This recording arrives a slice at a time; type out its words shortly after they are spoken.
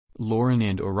Lauren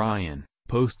and Orion,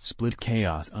 post-split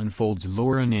chaos unfolds.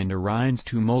 Lauren and Orion's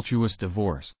tumultuous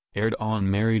divorce, aired on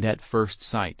Married at First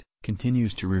Sight,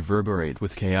 continues to reverberate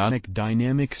with chaotic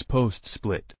dynamics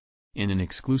post-split. In an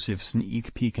exclusive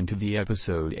sneak peek into the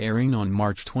episode airing on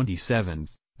March 27,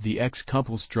 the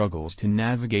ex-couple struggles to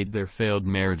navigate their failed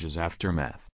marriage's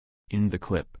aftermath. In the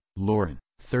clip, Lauren,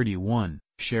 31,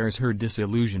 shares her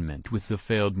disillusionment with the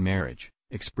failed marriage,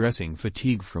 expressing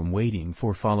fatigue from waiting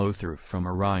for follow-through from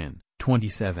Orion,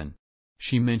 27.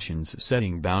 She mentions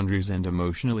setting boundaries and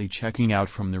emotionally checking out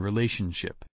from the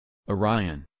relationship.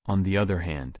 Orion, on the other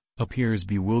hand, appears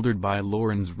bewildered by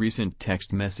Lauren's recent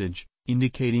text message,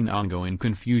 indicating ongoing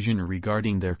confusion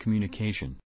regarding their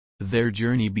communication. Their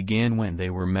journey began when they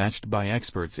were matched by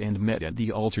experts and met at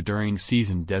the altar during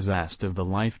season disaster of the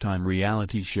Lifetime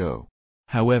reality show.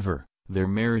 However, their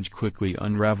marriage quickly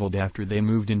unraveled after they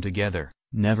moved in together,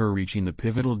 never reaching the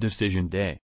pivotal decision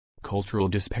day. Cultural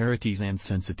disparities and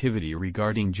sensitivity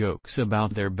regarding jokes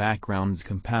about their backgrounds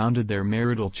compounded their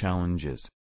marital challenges.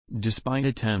 Despite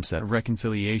attempts at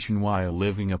reconciliation while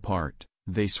living apart,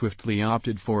 they swiftly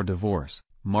opted for divorce,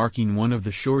 marking one of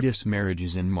the shortest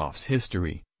marriages in MOF's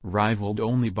history, rivaled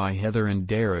only by Heather and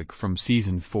Derek from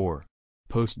Season 4.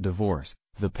 Post-divorce,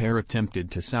 the pair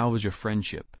attempted to salvage a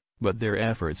friendship, but their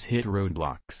efforts hit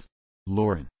roadblocks.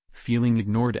 Lauren, feeling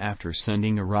ignored after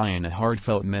sending Orion a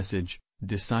heartfelt message,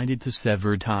 decided to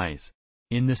sever ties.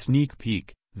 In the sneak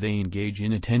peek, they engage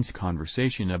in a tense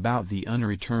conversation about the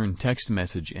unreturned text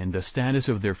message and the status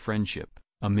of their friendship,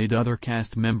 amid other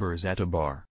cast members at a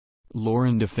bar.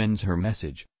 Lauren defends her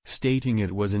message, stating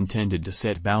it was intended to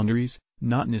set boundaries,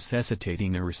 not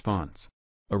necessitating a response.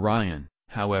 Orion,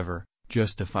 however,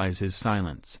 justifies his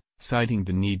silence, citing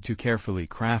the need to carefully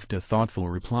craft a thoughtful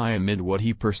reply amid what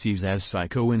he perceives as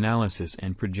psychoanalysis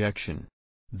and projection.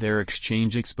 Their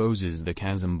exchange exposes the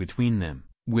chasm between them,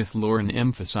 with Lauren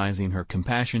emphasizing her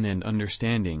compassion and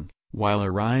understanding, while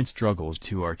Orion struggles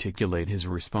to articulate his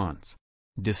response.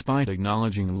 Despite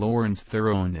acknowledging Lauren's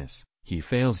thoroughness, he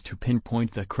fails to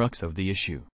pinpoint the crux of the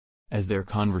issue. As their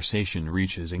conversation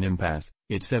reaches an impasse,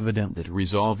 it's evident that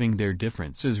resolving their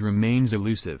differences remains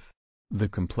elusive. The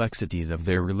complexities of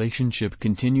their relationship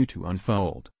continue to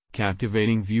unfold,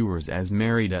 captivating viewers as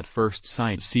Married at First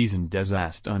Sight season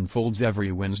disaster unfolds every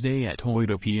Wednesday at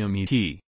 8 p.m. ET.